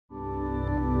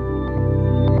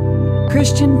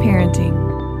Christian parenting.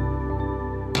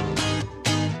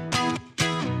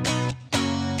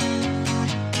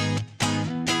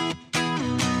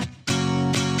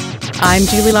 I'm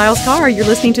Julie Lyles-Carr. You're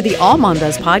listening to the All Mom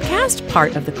Does podcast,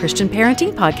 part of the Christian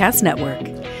Parenting Podcast Network.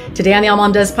 Today on the All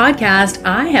Mom Does podcast,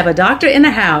 I have a doctor in the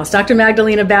house. Dr.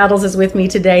 Magdalena Battles is with me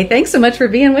today. Thanks so much for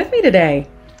being with me today.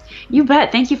 You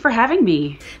bet. Thank you for having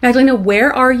me. Magdalena,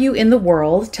 where are you in the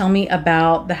world? Tell me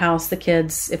about the house, the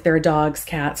kids, if there are dogs,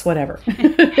 cats, whatever.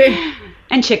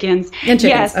 And chickens. And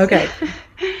chickens, yes. Okay.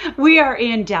 We are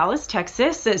in Dallas,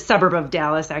 Texas, a suburb of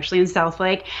Dallas, actually, in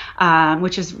Southlake,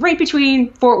 which is right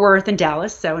between Fort Worth and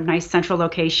Dallas, so a nice central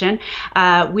location.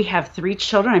 We have 3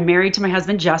 children. I'm married to my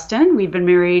husband, Justin. We've been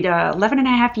married 11 and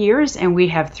a half years, and we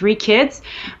have 3 kids.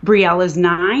 Brielle is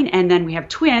 9, and then we have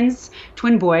twin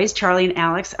boys, Charlie and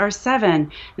Alex are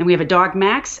 7. Then we have a dog,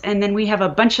 Max, and then we have a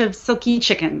bunch of silky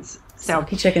chickens.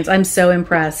 Silky chickens. I'm so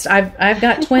impressed. I've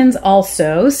got twins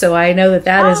also, so I know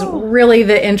that is really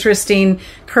the interesting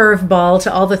curveball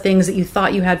to all the things that you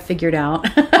thought you had figured out.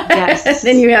 Yes. And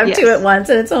then you have 2 at once,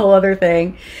 and it's a whole other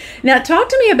thing. Now, talk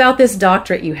to me about this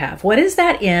doctorate you have. What is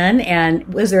that in,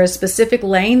 and was there a specific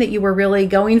lane that you were really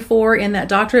going for in that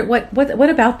doctorate? What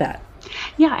about that?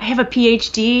 Yeah, I have a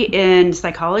PhD in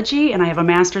psychology, and I have a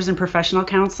master's in professional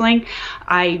counseling.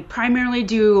 I primarily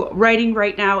do writing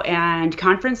right now and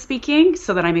conference speaking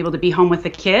so that I'm able to be home with the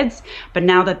kids. But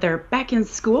now that they're back in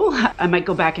school, I might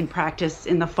go back and practice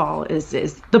in the fall is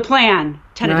the plan,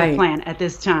 tentative plan at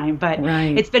this time. But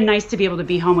It's been nice to be able to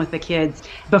be home with the kids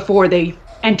before they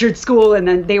entered school, and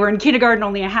then they were in kindergarten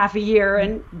only a half a year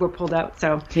and were pulled out.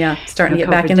 So starting to get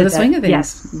back into the swing of things.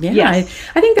 Yes. Yeah. Yes.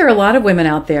 I think there are a lot of women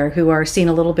out there who are seeing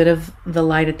a little bit of the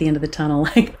light at the end of the tunnel.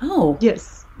 Like,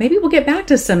 maybe we'll get back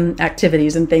to some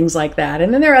activities and things like that.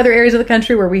 And then there are other areas of the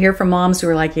country where we hear from moms who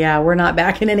are like, we're not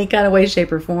back in any kind of way,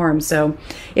 shape, or form. So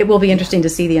it will be interesting to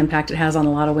see the impact it has on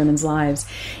a lot of women's lives.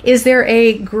 Is there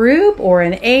a group or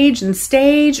an age and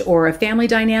stage or a family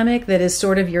dynamic that is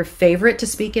sort of your favorite to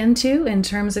speak into in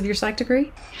terms of your psych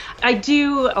degree? I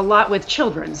do a lot with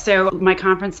children. So my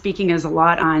conference speaking is a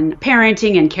lot on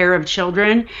parenting and care of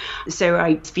children. So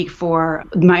I speak for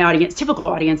my audience. Typical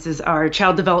audiences are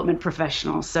child development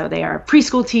professionals. So they are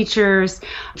preschool teachers,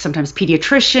 sometimes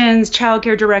pediatricians,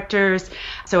 childcare directors.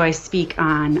 So I speak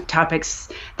on topics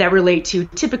that relate to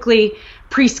typically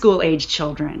preschool age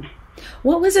children.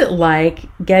 What was it like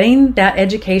getting that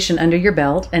education under your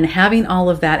belt and having all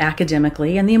of that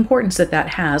academically and the importance that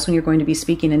has when you're going to be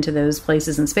speaking into those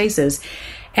places and spaces,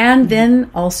 and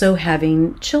then also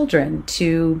having children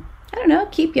to,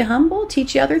 keep you humble,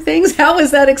 teach you other things? How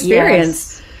was that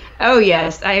experience? Yes. Oh,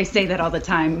 yes. I say that all the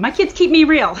time. My kids keep me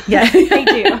real. Yeah. They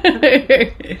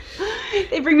do.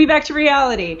 They bring me back to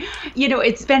reality.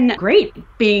 It's been great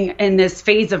being in this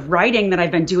phase of writing that I've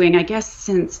been doing, I guess,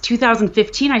 since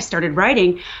 2015. I started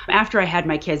writing after I had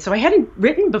my kids. So I hadn't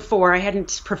written before. I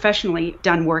hadn't professionally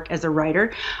done work as a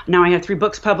writer. Now I have 3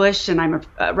 books published, and I'm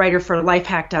a writer for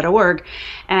lifehack.org.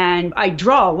 And I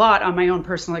draw a lot on my own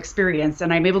personal experience,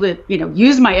 and I'm able to,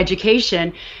 use my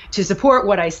education to support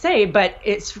what I say. But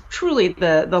it's truly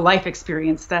the life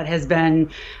experience that has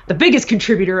been the biggest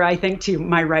contributor, I think, to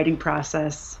my writing process.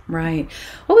 Right.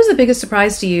 What was the biggest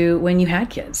surprise to you when you had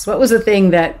kids? What was the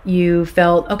thing that you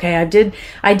felt, okay,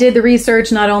 I did the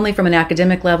research not only from an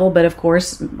academic level, but of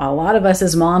course, a lot of us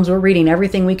as moms, we're reading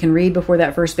everything we can read before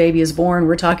that first baby is born.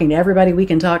 We're talking to everybody we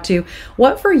can talk to.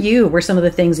 What for you were some of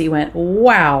the things that you went,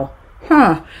 wow,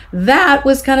 that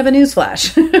was kind of a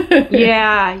newsflash?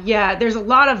 Yeah. There's a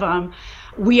lot of them.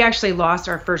 We actually lost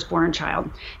our firstborn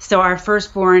child. So our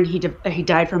firstborn, he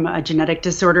died from a genetic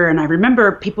disorder. And I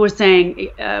remember people were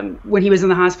saying when he was in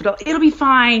the hospital, it'll be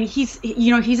fine. He's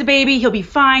a baby. He'll be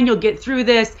fine. You'll get through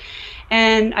this.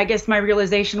 And I guess my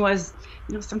realization was,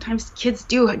 sometimes kids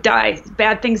do die.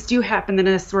 Bad things do happen in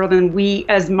this world. And we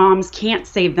as moms can't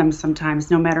save them sometimes.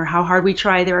 No matter how hard we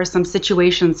try, there are some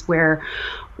situations where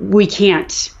we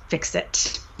can't fix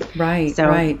it. Right.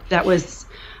 So that was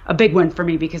a big one for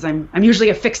me because I'm usually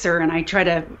a fixer and I try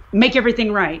to make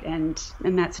everything right. And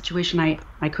in that situation,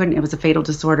 I couldn't. It was a fatal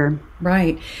disorder.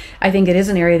 Right. I think it is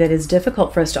an area that is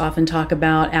difficult for us to often talk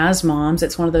about as moms.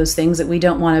 It's one of those things that we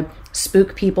don't want to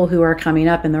spook people who are coming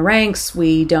up in the ranks.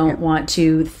 We don't want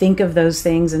to think of those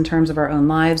things in terms of our own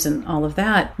lives and all of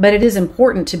that. But it is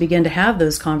important to begin to have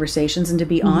those conversations and to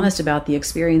be honest about the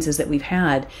experiences that we've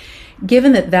had.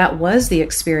 Given that was the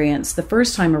experience the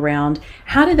first time around,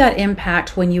 how did that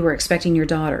impact when you were expecting your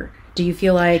daughter? Do you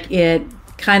feel like it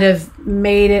kind of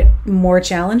made it more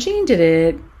challenging? Did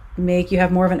it make you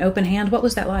have more of an open hand? What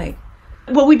was that like?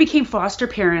 Well, we became foster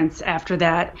parents after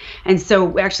that. And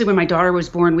so actually when my daughter was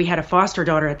born, we had a foster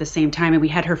daughter at the same time, and we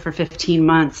had her for 15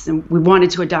 months, and we wanted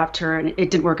to adopt her, and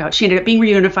it didn't work out. She ended up being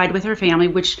reunified with her family,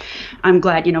 which I'm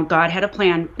glad, God had a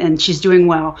plan, and she's doing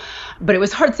well. But it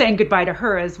was hard saying goodbye to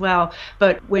her as well.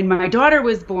 But when my daughter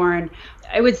was born,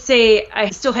 I would say I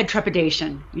still had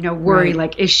trepidation, worry, Right.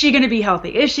 like, is she going to be healthy?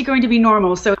 Is she going to be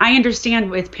normal? So I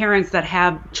understand with parents that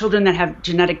have children that have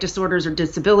genetic disorders or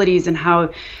disabilities, and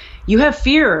how you have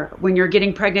fear when you're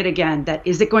getting pregnant again, that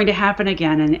is it going to happen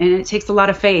again? And it takes a lot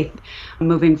of faith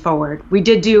moving forward. We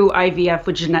did do IVF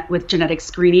with genetic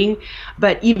screening,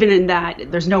 but even in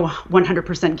that, there's no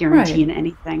 100% guarantee Right. in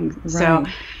anything. Right. So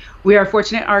we are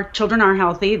fortunate our children are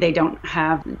healthy. They don't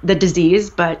have the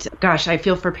disease, but gosh, I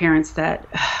feel for parents that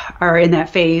are in that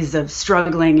phase of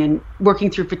struggling and working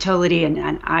through fertility,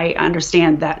 and I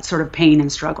understand that sort of pain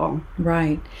and struggle.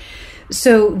 Right.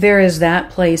 So there is that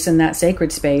place in that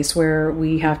sacred space where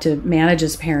we have to manage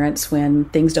as parents when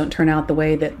things don't turn out the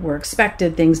way that were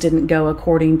expected. Things didn't go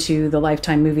according to the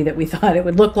Lifetime movie that we thought it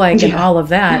would look like, and all of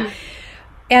that.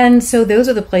 And so those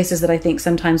are the places that I think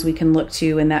sometimes we can look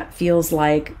to, and that feels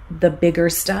like the bigger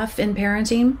stuff in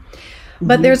parenting.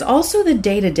 But there's also the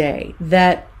day-to-day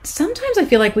that sometimes I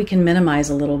feel like we can minimize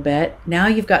a little bit. Now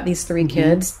you've got these 3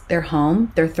 kids, they're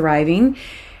home, they're thriving,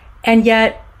 and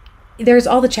yet there's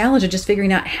all the challenge of just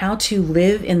figuring out how to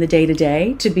live in the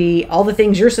day-to-day, to be all the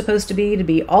things you're supposed to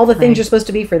be all the things you're supposed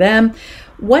to be for them.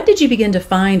 What did you begin to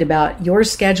find about your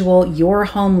schedule, your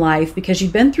home life? Because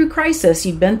you've been through crisis,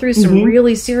 you've been through some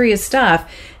really serious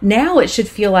stuff. Now it should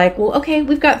feel like, well, okay,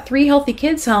 we've got 3 healthy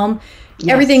kids home.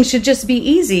 Yes. Everything should just be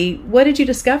easy. What did you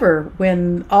discover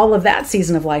when all of that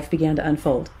season of life began to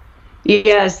unfold?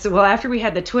 Yes. Well, after we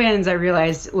had the twins, I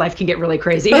realized life can get really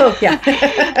crazy. Oh, yeah.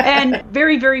 And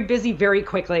very, very busy very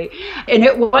quickly. And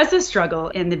it was a struggle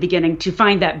in the beginning to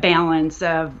find that balance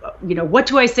of, what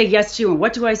do I say yes to and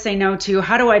what do I say no to?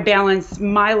 How do I balance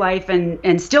my life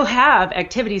and still have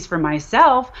activities for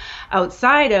myself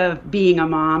outside of being a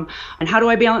mom? And how do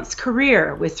I balance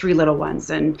career with 3 little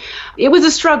ones? And it was a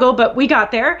struggle, but we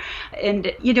got there. And,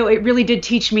 it really did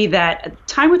teach me that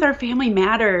time with our family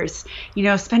matters.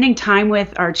 Spending time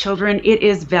with our children, it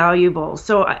is valuable.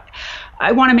 So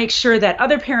I want to make sure that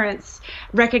other parents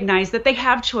recognize that they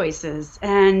have choices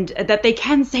and that they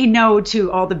can say no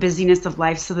to all the busyness of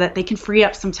life so that they can free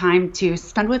up some time to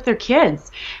spend with their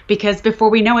kids. Because before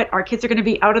we know it, our kids are going to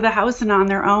be out of the house and on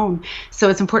their own. So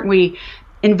it's important we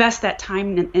invest that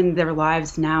time in their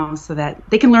lives now so that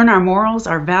they can learn our morals,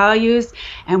 our values,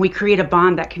 and we create a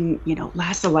bond that can,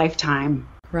 last a lifetime.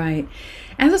 Right.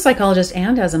 As a psychologist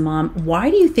and as a mom, why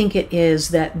do you think it is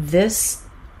that this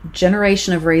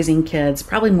generation of raising kids,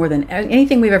 probably more than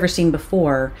anything we've ever seen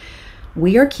before,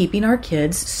 we are keeping our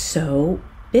kids so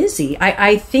busy?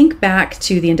 I think back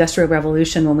to the Industrial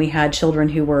Revolution when we had children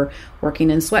who were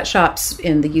working in sweatshops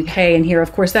in the UK and here.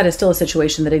 Of course, that is still a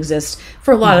situation that exists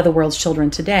for a lot of the world's children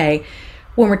today.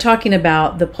 When we're talking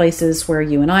about the places where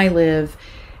you and I live,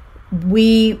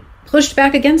 we pushed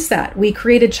back against that. We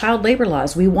created child labor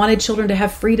laws. We wanted children to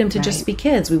have freedom to just be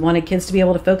kids. We wanted kids to be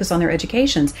able to focus on their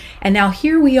educations. And now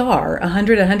here we are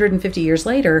 150 years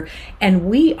later, and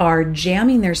we are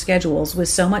jamming their schedules with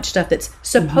so much stuff that's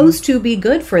supposed to be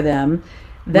good for them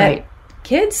that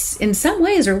kids in some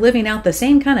ways are living out the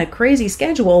same kind of crazy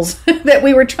schedules that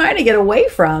we were trying to get away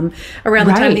from around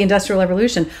the time of the Industrial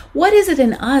Revolution. What is it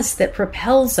in us that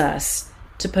propels us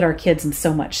to put our kids in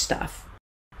so much stuff?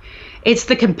 It's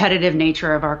the competitive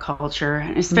nature of our culture,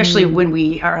 especially when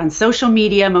we are on social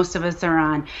media. Most of us are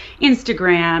on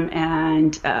Instagram,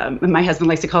 and my husband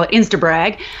likes to call it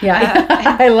Instabrag. Yeah,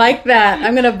 I like that.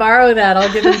 I'm going to borrow that.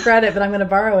 I'll give him credit, but I'm going to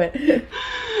borrow it.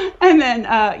 And then,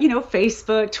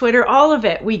 Facebook, Twitter, all of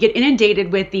it. We get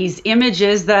inundated with these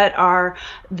images that are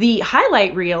the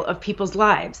highlight reel of people's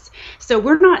lives. So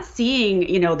we're not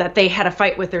seeing, that they had a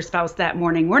fight with their spouse that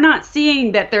morning. We're not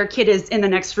seeing that their kid is in the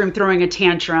next room throwing a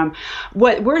tantrum.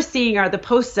 What we're seeing are the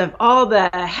posts of all the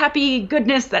happy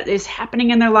goodness that is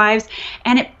happening in their lives.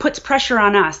 And it puts pressure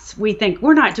on us. We think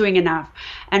we're not doing enough.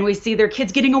 And we see their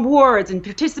kids getting awards and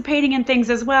participating in things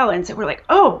as well. And so we're like,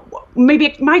 oh,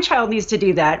 maybe my child needs to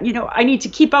do that. I need to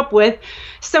keep up with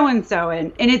so-and-so.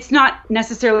 And it's not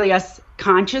necessarily us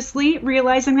consciously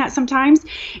realizing that sometimes.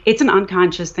 It's an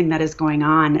unconscious thing that is going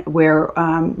on where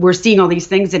we're seeing all these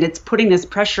things and it's putting this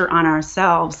pressure on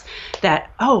ourselves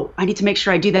that, oh, I need to make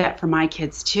sure I do that for my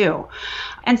kids too.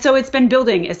 And so it's been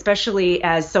building, especially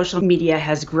as social media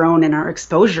has grown and our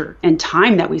exposure and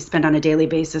time that we spend on a daily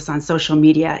basis on social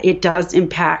media. It does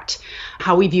impact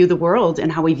how we view the world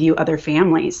and how we view other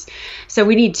families. So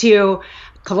we need to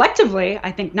collectively,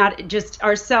 I think not just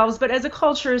ourselves, but as a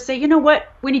culture, say, you know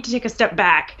what, we need to take a step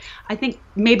back. I think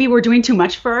maybe we're doing too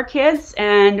much for our kids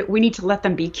and we need to let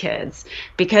them be kids.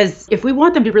 Because if we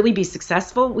want them to really be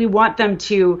successful, we want them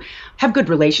to have good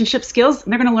relationship skills,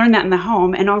 and they're going to learn that in the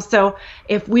home. And also,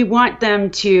 if we want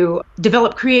them to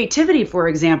develop creativity, for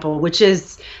example, which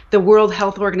is the World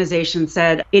Health Organization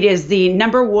said it is the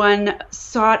number one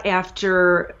sought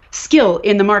after skill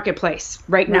in the marketplace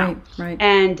right now. Right.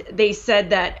 And they said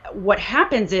that what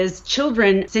happens is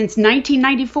children, since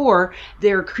 1994,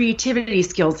 their creativity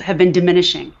skills have been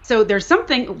diminishing. So there's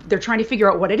something, they're trying to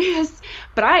figure out what it is,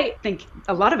 but I think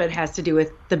a lot of it has to do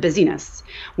with the busyness.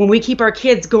 When we keep our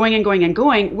kids going and going and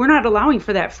going, we're not allowing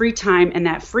for that free time and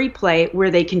that free play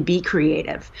where they can be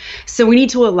creative. So we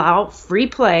need to allow free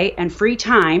play and free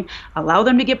time, allow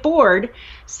them to get bored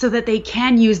so that they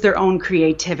can use their own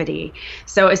creativity.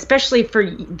 So especially for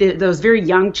those very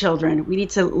young children, we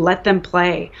need to let them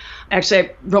play. Actually,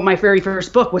 I wrote my very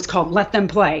first book, was called Let Them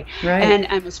Play. Right. And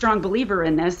I'm a strong believer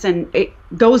in this. And it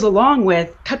goes along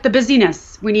with cut the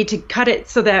busyness. We need to cut it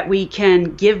so that we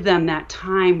can give them that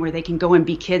time where they can go and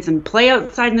be kids and play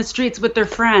outside in the streets with their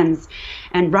friends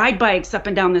and ride bikes up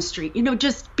and down the street. You know,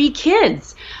 just be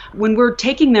kids. When we're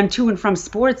taking them to and from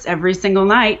sports every single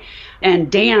night and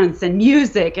dance and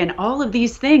music and all of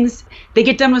these things, they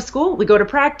get done with school. We go to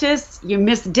practice. You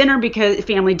miss dinner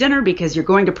family dinner because you're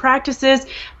going to practices.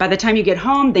 By the time you get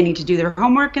home, they need to do their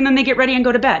homework and then they get ready and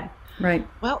go to bed. Right.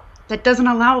 Well, that doesn't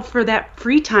allow for that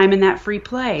free time and that free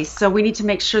play. So we need to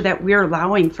make sure that we're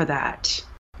allowing for that.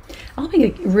 I'll be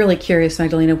really curious,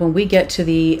 Magdalena, when we get to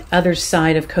the other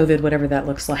side of COVID, whatever that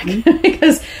looks like.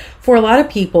 Because for a lot of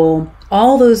people,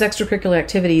 all those extracurricular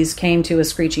activities came to a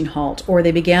screeching halt, or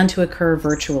they began to occur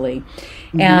virtually.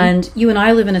 Mm-hmm. And you and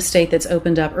I live in a state that's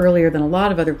opened up earlier than a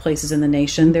lot of other places in the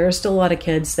nation. There are still a lot of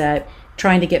kids that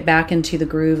trying to get back into the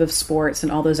groove of sports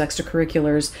and all those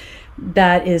extracurriculars.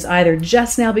 That is either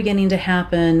just now beginning to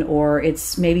happen, or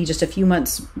it's maybe just a few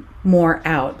months more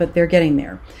out, but they're getting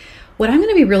there. What I'm going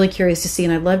to be really curious to see,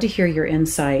 and I'd love to hear your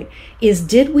insight, is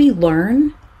did we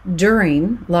learn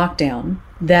during lockdown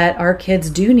that our kids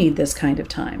do need this kind of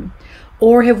time?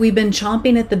 Or have we been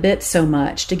chomping at the bit so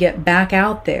much to get back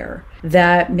out there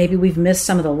that maybe we've missed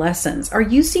some of the lessons? Are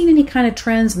you seeing any kind of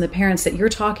trends in the parents that you're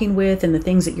talking with and the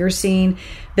things that you're seeing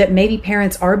that maybe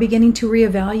parents are beginning to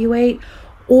reevaluate?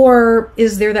 Or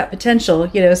is there that potential,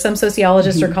 some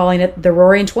sociologists are calling it the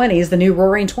roaring 20s, the new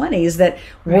roaring 20s, that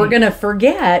we're going to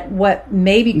forget what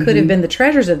maybe could have been the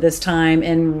treasures of this time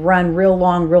and run real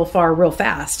long, real far, real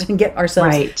fast and get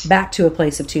ourselves back to a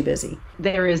place of too busy.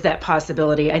 There is that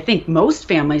possibility. I think most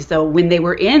families, though, when they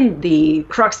were in the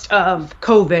crux of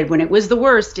COVID, when it was the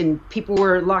worst and people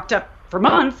were locked up for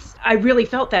months, I really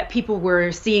felt that people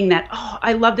were seeing that, oh,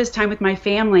 I love this time with my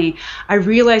family. I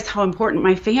realize how important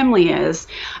my family is,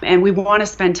 and we want to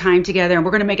spend time together, and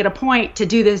we're going to make it a point to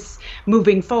do this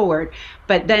moving forward.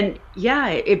 But then,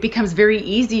 it becomes very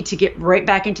easy to get right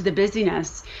back into the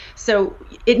busyness. So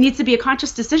it needs to be a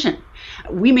conscious decision.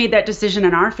 We made that decision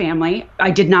in our family.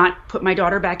 I did not put my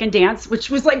daughter back in dance, which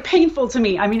was like painful to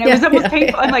me. I mean, it was almost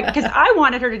painful. I'm like, because I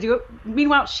wanted her to do it.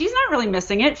 Meanwhile, she's not really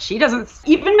missing it. She doesn't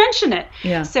even mention it.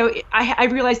 Yeah. So I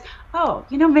realized,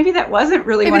 maybe that wasn't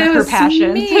really one of her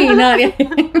passions.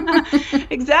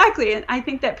 Exactly. And I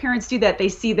think that parents do that. They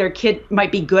see their kid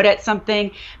might be good at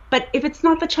something, but if it's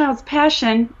not the child's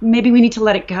passion, maybe we need to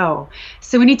let it go.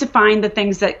 So we need to find the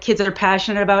things that kids are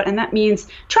passionate about. And that means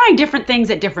trying different things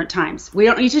at different times. We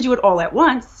don't need to do it all at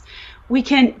once. We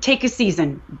can take a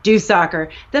season, do soccer,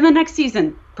 then the next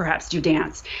season, perhaps do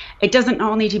dance. It doesn't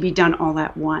all need to be done all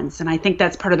at once. And I think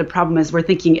that's part of the problem is we're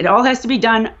thinking it all has to be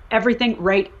done, everything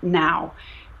right now.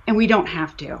 And we don't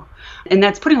have to. And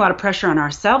that's putting a lot of pressure on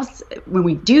ourselves when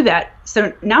we do that.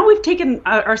 So now we've taken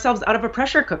ourselves out of a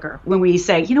pressure cooker when we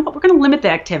say, you know what, we're going to limit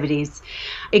the activities.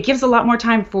 It gives a lot more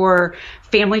time for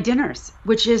family dinners,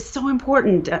 which is so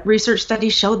important. Research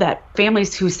studies show that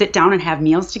families who sit down and have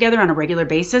meals together on a regular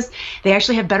basis, they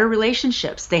actually have better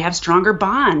relationships. They have stronger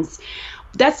bonds.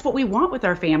 That's what we want with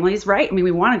our families, right? I mean,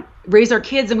 we want to raise our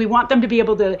kids and we want them to be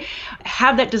able to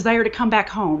have that desire to come back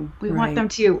home. We want them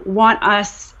to want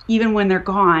us even when they're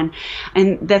gone.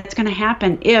 And that's going to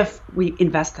happen if we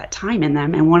invest that time in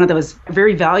them. And one of those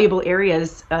very valuable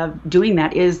areas of doing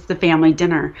that is the family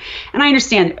dinner. And I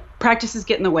understand practices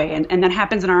get in the way, and that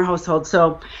happens in our household.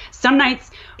 So some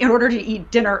nights, in order to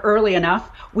eat dinner early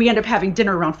enough, we end up having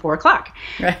dinner around 4:00.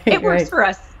 It works for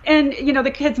us. And,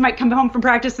 the kids might come home from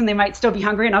practice and they might still be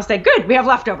hungry. And I'll say, good, we have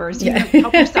leftovers.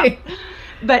 Help yourself.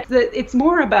 But it's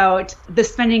more about the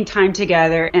spending time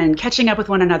together and catching up with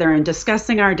one another and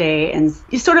discussing our day, and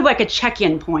it's sort of like a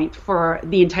check-in point for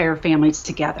the entire family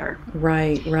together.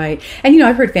 Right, right. And,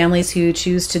 I've heard families who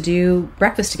choose to do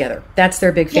breakfast together. That's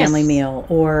their big family meal.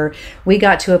 Or we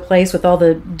got to a place with all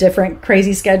the different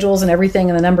crazy schedules and everything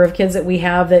and the number of kids that we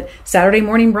have that Saturday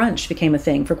morning brunch became a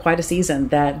thing for quite a season.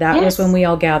 That was when we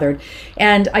all gathered.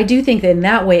 And I do think that in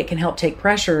that way it can help take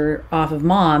pressure off of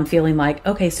mom feeling like,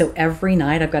 okay, so every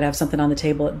night I've got to have something on the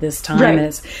table at this time, and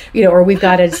it's or we've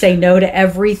got to say no to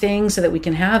everything so that we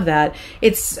can have that.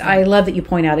 I love that you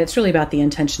point out it's really about the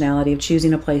intentionality of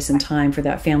choosing a place and time for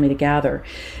that family to gather.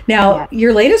 Now,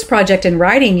 your latest project in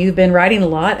writing, you've been writing a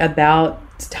lot about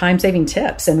time-saving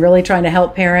tips and really trying to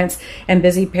help parents and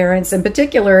busy parents in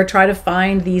particular try to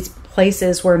find these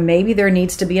places where maybe there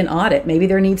needs to be an audit, maybe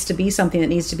there needs to be something that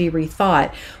needs to be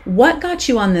rethought. What got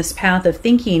you on this path of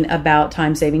thinking about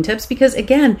time-saving tips? Because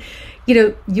again,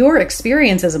 your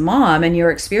experience as a mom and your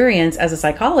experience as a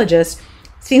psychologist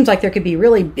seems like there could be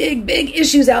really big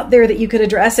issues out there that you could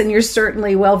address, and you're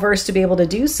certainly well versed to be able to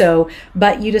do so.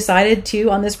 But you decided to,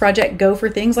 on this project, go for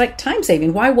things like time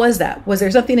saving. Why was that? Was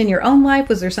there something in your own life?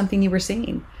 Was there something you were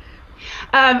seeing?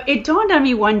 It dawned on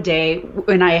me one day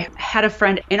when I had a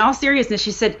friend, in all seriousness,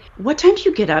 she said, "What time do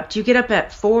you get up? Do you get up at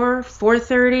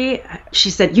 4:30? She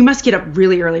said, "You must get up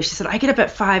really early." She said, "I get up at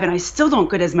 5 and I still don't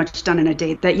get as much done in a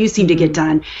day that you seem to get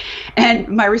done." And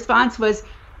my response was,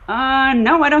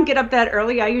 no, I don't get up that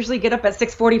early. I usually get up at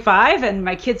 6:45 and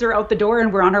my kids are out the door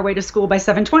and we're on our way to school by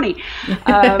 7:20.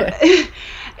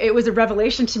 It was a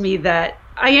revelation to me that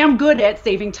I am good at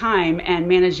saving time and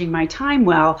managing my time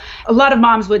well. A lot of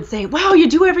moms would say, "Wow, you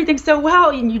do everything so well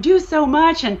and you do so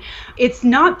much." And it's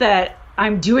not that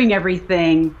I'm doing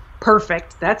everything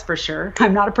perfect, that's for sure.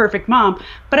 I'm not a perfect mom,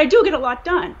 but I do get a lot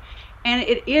done. And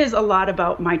it is a lot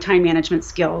about my time management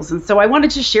skills. And so I wanted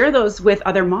to share those with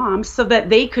other moms so that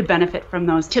they could benefit from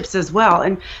those tips as well.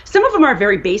 And some of them are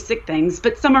very basic things,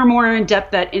 but some are more in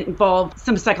depth that involve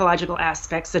some psychological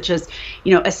aspects, such as,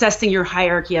 assessing your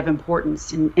hierarchy of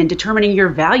importance and determining your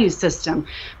value system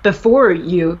before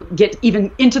you get even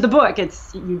into the book.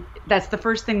 That's the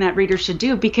first thing that readers should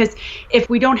do, because if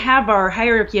we don't have our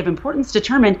hierarchy of importance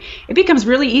determined, it becomes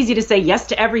really easy to say yes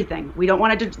to everything. We don't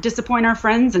want to disappoint our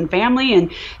friends and family,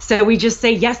 and so we just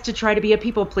say yes to try to be a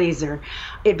people pleaser.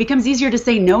 It becomes easier to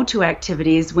say no to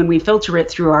activities when we filter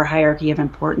it through our hierarchy of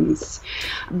importance.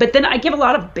 But then I give a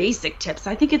lot of basic tips.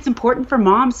 I think it's important for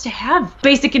moms to have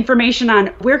basic information on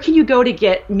where can you go to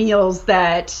get meals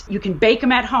that you can bake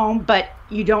them at home, but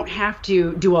you don't have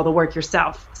to do all the work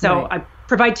yourself. So I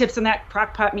provide tips on that,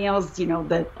 crock pot meals,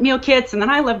 the meal kits. And then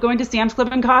I love going to Sam's Club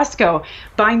and Costco,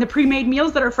 buying the pre-made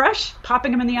meals that are fresh,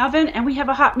 popping them in the oven, and we have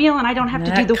a hot meal and I don't have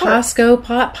to do the work. Costco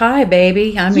pot pie,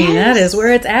 baby. I mean, that is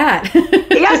where it's at.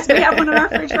 Yes, we have one in our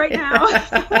fridge right now.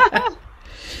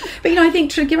 But, I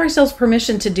think to give ourselves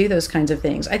permission to do those kinds of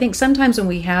things, I think sometimes when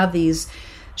we have these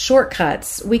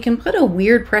shortcuts, we can put a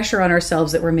weird pressure on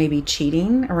ourselves that we're maybe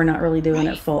cheating or we're not really doing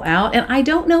it full out. And I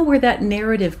don't know where that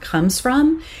narrative comes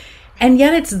from. And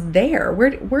yet it's there.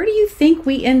 Where do you think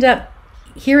we end up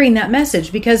hearing that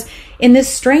message? Because in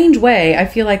this strange way, I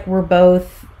feel like we're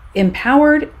both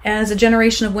empowered as a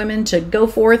generation of women to go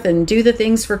forth and do the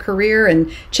things for career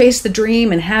and chase the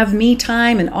dream and have me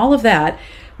time and all of that.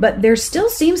 But there still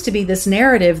seems to be this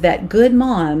narrative that good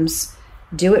moms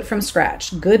do it from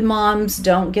scratch. Good moms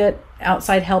don't get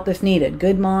outside help if needed.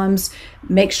 Good moms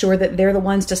make sure that they're the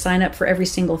ones to sign up for every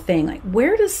single thing. Like,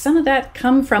 where does some of that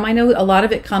come from? I know a lot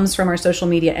of it comes from our social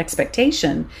media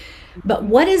expectation, but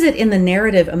what is it in the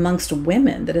narrative amongst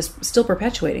women that is still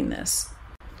perpetuating this?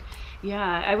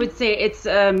 Yeah, I would say it's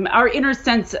our inner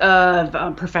sense of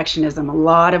perfectionism. A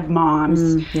lot of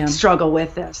moms struggle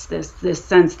with this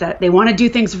sense that they want to do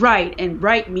things right, and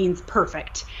right means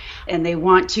perfect. And they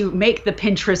want to make the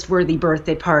Pinterest-worthy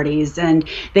birthday parties, and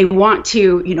they want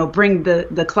to, bring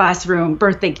the classroom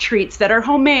birthday treats that are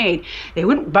homemade. They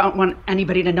wouldn't want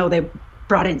anybody to know they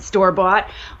brought in store-bought.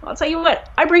 Well, I'll tell you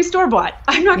what, I bring store-bought.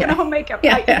 I'm not going to home make it.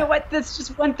 You know what? That's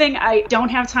just one thing. I don't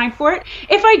have time for it.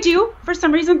 If I do, for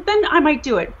some reason, then I might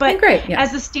do it. But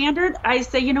as a standard, I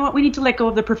say, you know what? We need to let go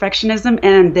of the perfectionism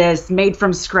and this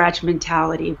made-from-scratch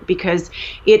mentality, because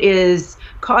it is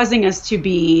causing us to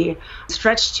be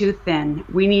stretched too thin.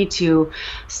 We need to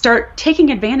start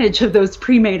taking advantage of those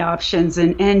pre-made options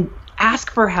and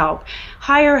ask for help,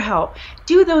 hire help,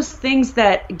 do those things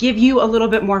that give you a little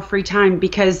bit more free time,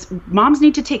 because moms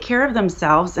need to take care of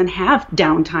themselves and have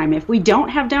downtime. If we don't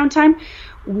have downtime,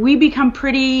 we become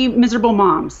pretty miserable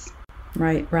moms.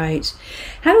 Right, right.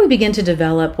 How do we begin to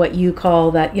develop what you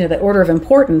call that, that order of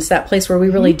importance, that place where we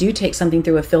really do take something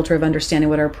through a filter of understanding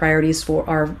what our priorities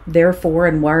are there for,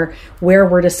 and where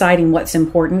we're deciding what's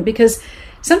important? Because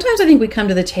sometimes I think we come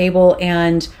to the table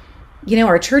and,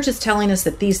 our church is telling us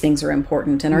that these things are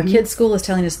important, and our kids' school is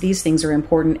telling us these things are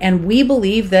important, and we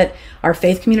believe that our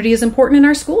faith community is important and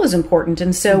our school is important.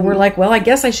 And so we're like, well, I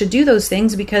guess I should do those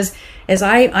things because as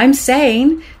I'm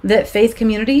saying that faith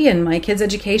community and my kids'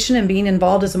 education and being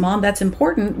involved as a mom, that's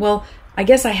important. Well, I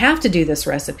guess I have to do this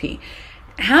recipe.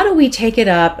 How do we take it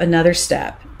up another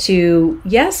step to,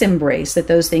 yes, embrace that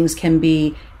those things can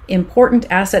be important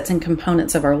assets and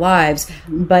components of our lives,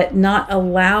 but not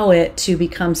allow it to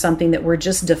become something that we're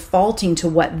just defaulting to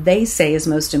what they say is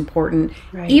most important,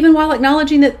 even while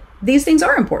acknowledging that these things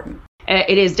are important?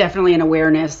 It is definitely an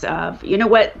awareness of,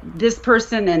 what this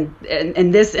person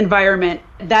and this environment,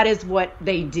 that is what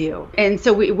they do. And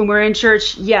so when we're in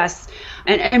church, yes,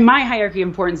 and my hierarchy of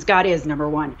importance, God is number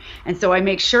one. And so I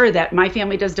make sure that my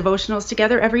family does devotionals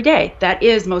together every day. That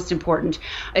is most important.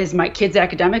 Is my kids'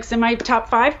 academics in my top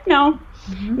 5? No.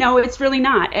 No, it's really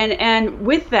not. And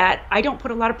with that, I don't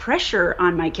put a lot of pressure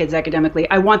on my kids academically.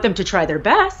 I want them to try their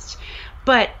best,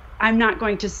 but I'm not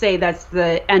going to say that's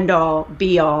the end all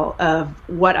be all of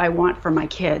what I want for my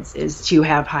kids is to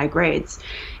have high grades.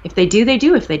 If they do, they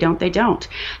do. If they don't, they don't.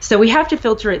 So we have to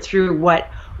filter it through what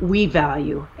we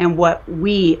value and what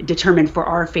we determine for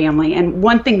our family. And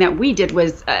one thing that we did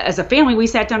was, as a family, we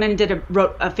sat down and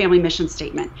wrote a family mission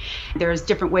statement. There's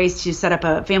different ways to set up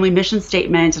a family mission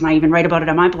statement, and I even write about it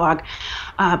on my blog.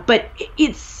 But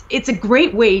it's a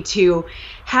great way to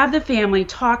have the family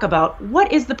talk about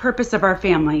what is the purpose of our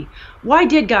family? Why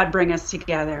did God bring us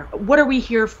together? What are we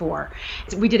here for?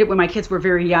 We did it when my kids were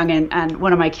very young, and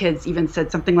one of my kids even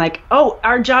said something like, "Oh,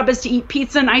 our job is to eat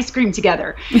pizza and ice cream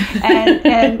together."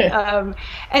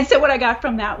 And so what I got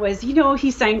from that was,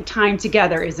 he's saying time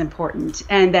together is important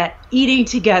and that eating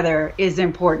together is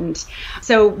important.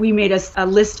 So we made a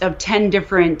list of 10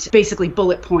 different, basically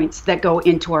bullet points that go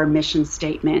into our mission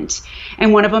statement.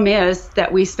 And one of them is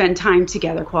that we spend time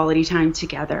together, quality time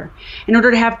together. In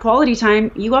order to have quality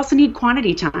time, you also need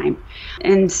quantity time.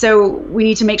 And so we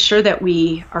need to make sure that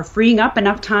we are freeing up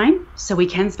enough time so we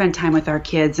can spend time with our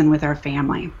kids and with our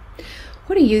family.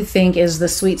 What do you think is the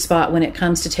sweet spot when it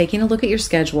comes to taking a look at your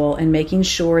schedule and making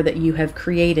sure that you have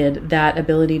created that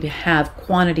ability to have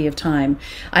quantity of time?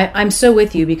 I'm so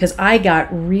with you, because I got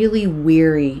really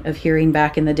weary of hearing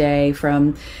back in the day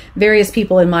from various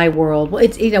people in my world. Well,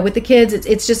 it's, with the kids,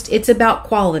 it's about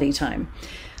quality time.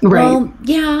 Right. Well,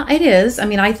 yeah, it is. I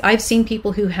mean, I've seen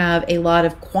people who have a lot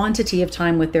of quantity of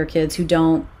time with their kids who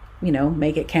don't,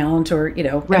 make it count, or,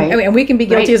 right. and we can be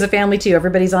guilty as a family too.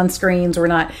 Everybody's on screens. We're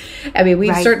not,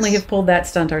 we certainly have pulled that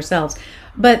stunt ourselves.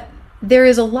 But there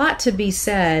is a lot to be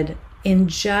said in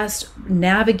just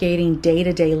navigating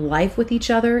day-to-day life with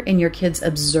each other, and your kids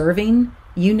observing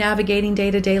you navigating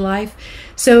day-to-day life.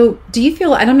 So do you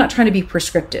feel, and I'm not trying to be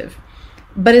prescriptive,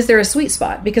 but is there a sweet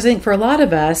spot? Because I think for a lot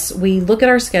of us, we look at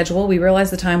our schedule, we realize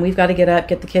the time we've got to get up,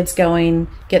 get the kids going,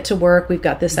 get to work, we've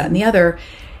got this, that, and the other.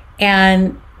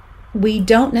 And we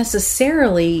don't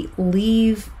necessarily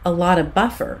leave a lot of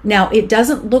buffer. Now, it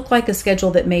doesn't look like a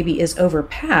schedule that maybe is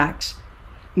overpacked,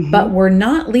 but we're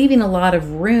not leaving a lot of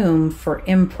room for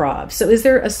improv. So is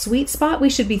there a sweet spot we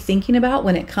should be thinking about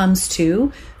when it comes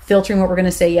to filtering what we're going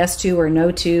to say yes to or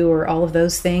no to, or all of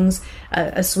those things?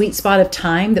 A sweet spot of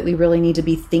time that we really need to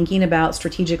be thinking about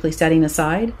strategically setting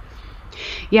aside?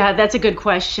 Yeah, that's a good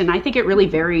question. I think it really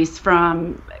varies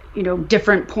from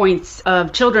different points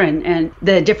of children and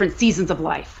the different seasons of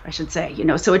life, I should say,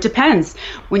 so it depends.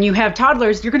 When you have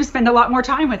toddlers, you're going to spend a lot more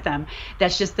time with them.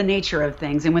 That's just the nature of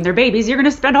things. And when they're babies, you're going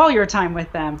to spend all your time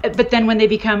with them. But then when they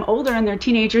become older and they're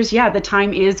teenagers, the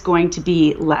time is going to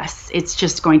be less. It's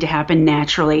just going to happen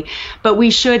naturally. But we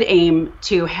should aim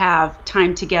to have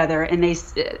time together. And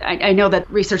I know that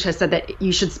research has said that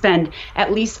you should spend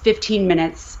at least 15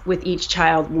 minutes with each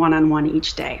child one-on-one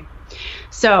each day.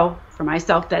 So for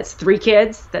myself, that's 3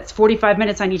 kids. That's 45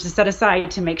 minutes I need to set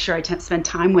aside to make sure I spend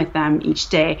time with them each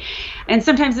day. And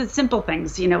sometimes it's simple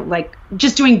things, like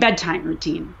just doing bedtime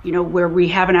routine, where we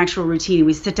have an actual routine.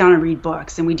 We sit down and read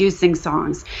books and we do sing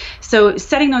songs. So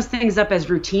setting those things up as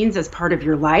routines as part of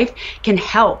your life can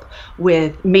help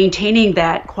with maintaining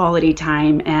that quality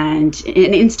time and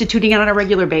instituting it on a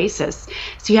regular basis.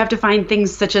 So you have to find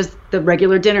things such as the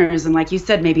regular dinners. And like you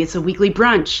said, maybe it's a weekly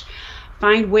brunch.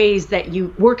 Find ways that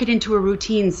you work it into a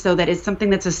routine so that it's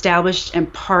something that's established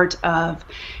and part of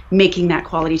making that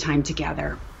quality time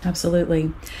together.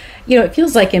 Absolutely. You know, it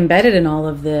feels like embedded in all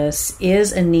of this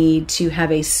is a need to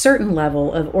have a certain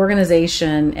level of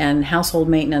organization and household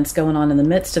maintenance going on in the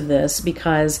midst of this,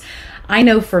 because I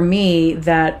know for me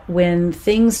that when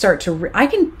things start to, I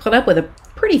can put up with a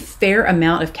pretty fair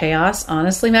amount of chaos,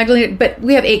 honestly, Magdalena, but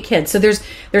we have 8 kids. So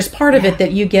there's part of it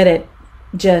that you get it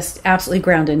just absolutely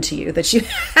ground into you, that you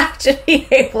have to be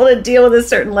able to deal with a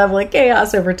certain level of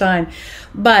chaos over time.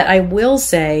 But I will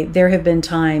say there have been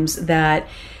times that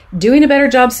doing a better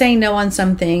job saying no on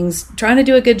some things, trying to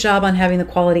do a good job on having the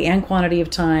quality and quantity of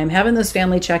time, having those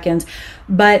family check-ins.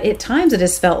 But at times it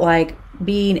has felt like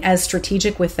being as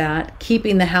strategic with that,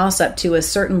 keeping the house up to a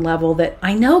certain level that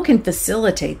I know can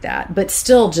facilitate that, but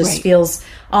still just feels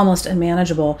almost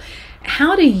unmanageable.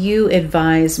 How do you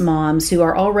advise moms who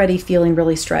are already feeling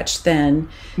really stretched thin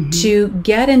to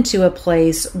get into a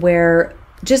place where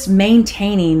just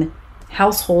maintaining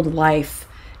household life,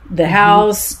 the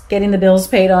house, getting the bills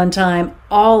paid on time,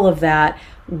 all of that,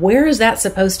 where is that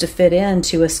supposed to fit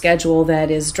into a schedule that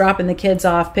is dropping the kids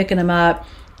off, picking them up,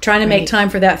 trying to make time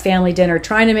for that family dinner,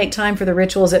 trying to make time for the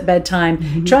rituals at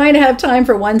bedtime, trying to have time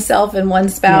for oneself and one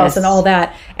spouse and all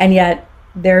that. And yet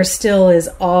there still is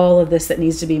all of this that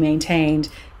needs to be maintained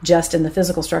just in the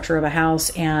physical structure of a house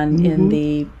and in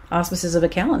the auspices of a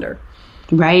calendar.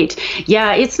 Right.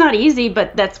 Yeah, it's not easy,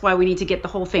 but that's why we need to get the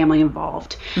whole family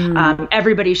involved.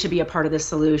 Everybody should be a part of the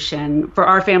solution. For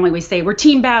our family, we say we're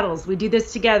team battles. We do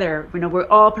this together. You know, we're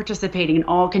all participating and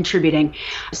all contributing.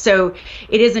 So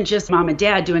it isn't just mom and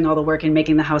dad doing all the work and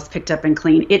making the house picked up and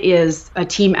clean. It is a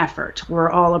team effort. We're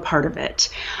all a part of it.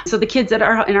 So the kids that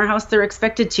are in our house, they're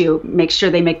expected to make sure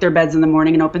they make their beds in the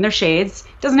morning and open their shades.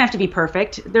 It doesn't have to be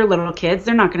perfect. They're little kids.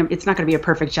 It's not going to be a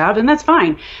perfect job, and that's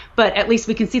fine. But at least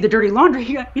we can see the dirty laundry,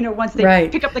 you know, once they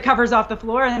pick up the covers off the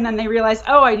floor, and then they realize,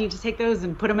 oh, I need to take those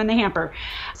and put them in the hamper.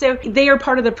 So they are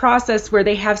part of the process where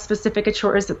they have specific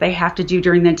chores that they have to do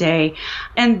during the day.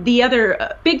 And the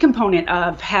other big component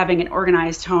of having an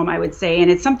organized home, I would say, and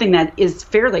it's something that is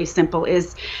fairly simple,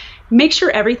 is make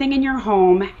sure everything in your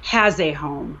home has a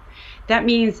home. That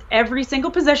means every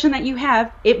single possession that you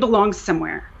have, it belongs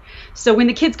somewhere. So when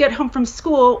the kids get home from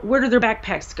school, where do their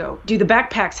backpacks go? Do the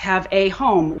backpacks have a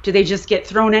home? Do they just get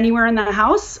thrown anywhere in the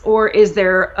house? Or is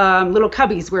there little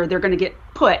cubbies where they're going to get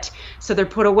put? So they're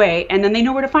put away, and then they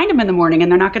know where to find them in the morning,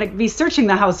 and they're not going to be searching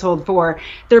the household for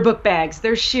their book bags,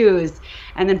 their shoes.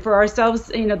 And then for ourselves,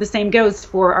 you know, the same goes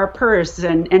for our purse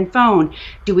and phone.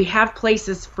 Do we have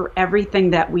places for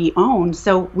everything that we own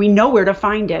so we know where to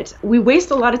find it? We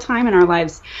waste a lot of time in our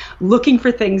lives looking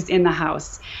for things in the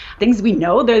house. Things we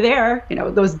know they're there, you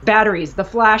know, those batteries, the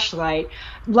flashlight,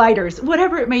 lighters,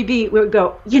 whatever it may be. We would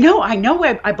go, you know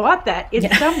I bought that.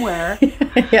 It's somewhere.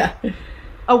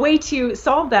 A way to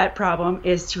solve that problem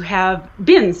is to have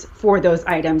bins for those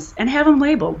items and have them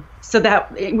labeled. So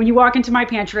that when you walk into my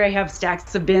pantry, I have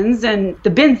stacks of bins, and the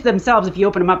bins themselves, if you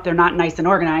open them up, they're not nice and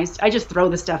organized. I just throw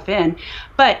the stuff in,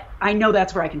 but I know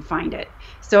that's where I can find it.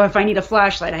 So if I need a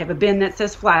flashlight, I have a bin that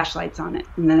says flashlights on it.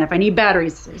 And then if I need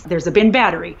batteries, there's a bin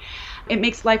battery. It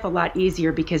makes life a lot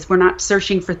easier because we're not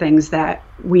searching for things that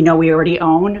we know we already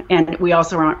own, and we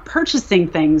also aren't purchasing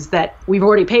things that we've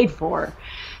already paid for.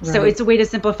 Right. So it's a way to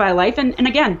simplify life. And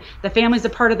again, the family's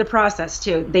a part of the process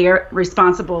too. They are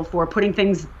responsible for putting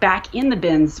things back in the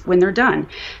bins when they're done.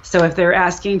 So if they're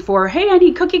asking for, hey, I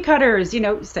need cookie cutters, you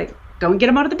know, say, go and get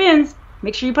them out of the bins.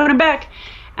 Make sure you put them back.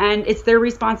 And it's their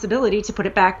responsibility to put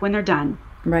it back when they're done.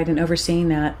 Right, and overseeing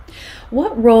that.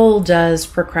 What role does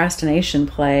procrastination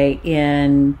play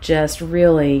in just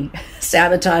really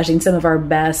sabotaging some of our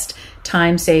best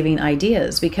time-saving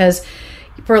ideas? Because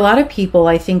for a lot of people,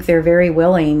 I think they're very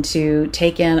willing to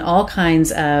take in all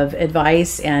kinds of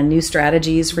advice and new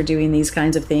strategies for doing these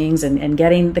kinds of things and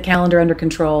getting the calendar under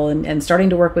control and starting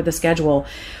to work with the schedule.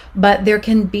 But there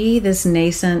can be this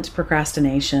nascent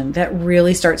procrastination that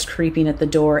really starts creeping at the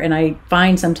door. And I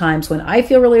find sometimes when I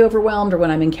feel really overwhelmed or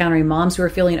when I'm encountering moms who are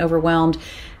feeling overwhelmed,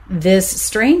 this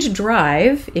strange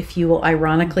drive, if you will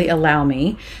ironically allow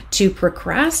me, to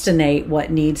procrastinate what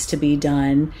needs to be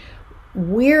done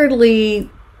weirdly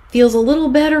feels a little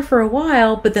better for a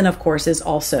while, but then of course is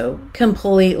also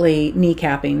completely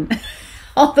kneecapping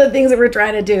all the things that we're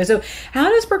trying to do. So how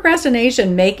does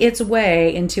procrastination make its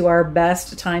way into our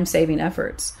best time-saving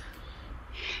efforts?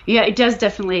 Yeah, it does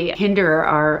definitely hinder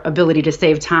our ability to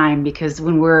save time, because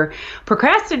when we're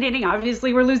procrastinating,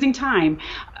 obviously we're losing time.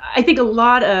 I think a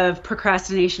lot of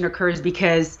procrastination occurs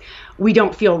because we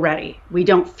don't feel ready. We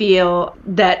don't feel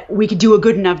that we could do a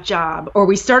good enough job, or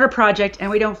we start a project and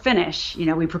we don't finish. You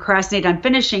know, we procrastinate on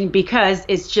finishing because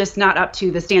it's just not up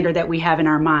to the standard that we have in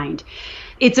our mind.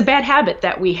 it's a bad habit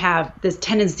that we have this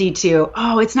tendency to,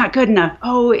 oh, it's not good enough.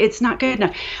 Oh, it's not good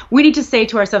enough. We need to say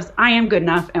to ourselves, I am good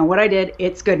enough. And what I did,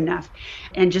 it's good enough.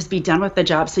 And just be done with the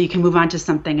job so you can move on to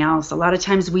something else. A lot of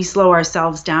times we slow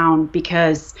ourselves down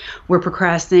because we're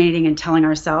procrastinating and telling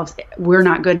ourselves we're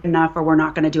not good enough or we're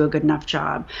not going to do a good enough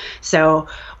job. So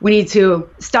we need to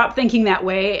stop thinking that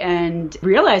way and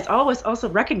realize, always also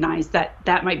recognize that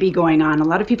that might be going on. A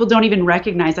lot of people don't even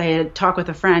recognize. I had a talk with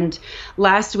a friend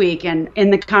last week, and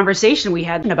in the conversation we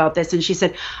had about this, and she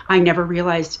said, I never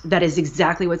realized that is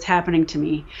exactly what's happening to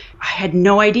me. I had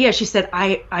no idea. She said,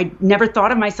 I never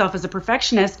thought of myself as a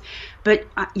perfectionist, but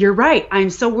you're right. I'm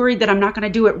so worried that I'm not going to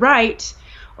do it right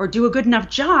or do a good enough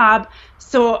job,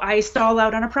 so I stall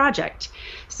out on a project.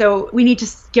 So we need to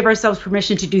give ourselves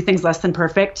permission to do things less than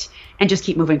perfect and just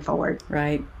keep moving forward.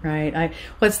 Right.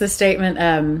 What's the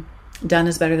statement? Done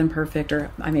is better than perfect, or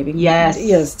I maybe yes.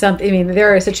 Something. I mean,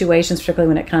 there are situations,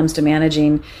 particularly when it comes to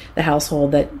managing the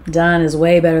household, that done is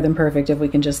way better than perfect if we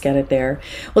can just get it there.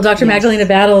 Well, Dr. Magdalena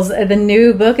Battles, the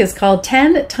new book is called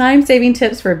 10 Time-Saving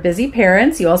Tips for Busy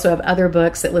Parents. You also have other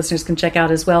books that listeners can check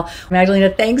out as well. Magdalena,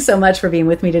 thanks so much for being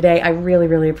with me today. I really,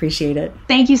 really appreciate it.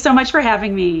 Thank you so much for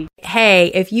having me. Hey,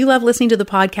 if you love listening to the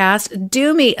podcast,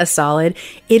 do me a solid.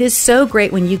 It is so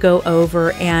great when you go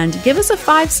over and give us a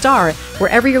 5-star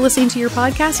wherever you're listening to your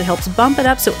podcast. It helps bump it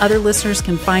up so other listeners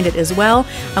can find it as well.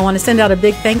 I want to send out a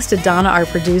big thanks to Donna, our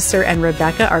producer, and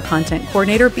Rebecca, our content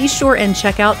coordinator. Be sure and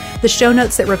check out the show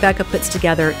notes that Rebecca puts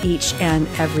together each and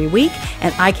every week.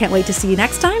 And I can't wait to see you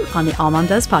next time on the All Mom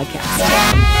Does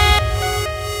podcast.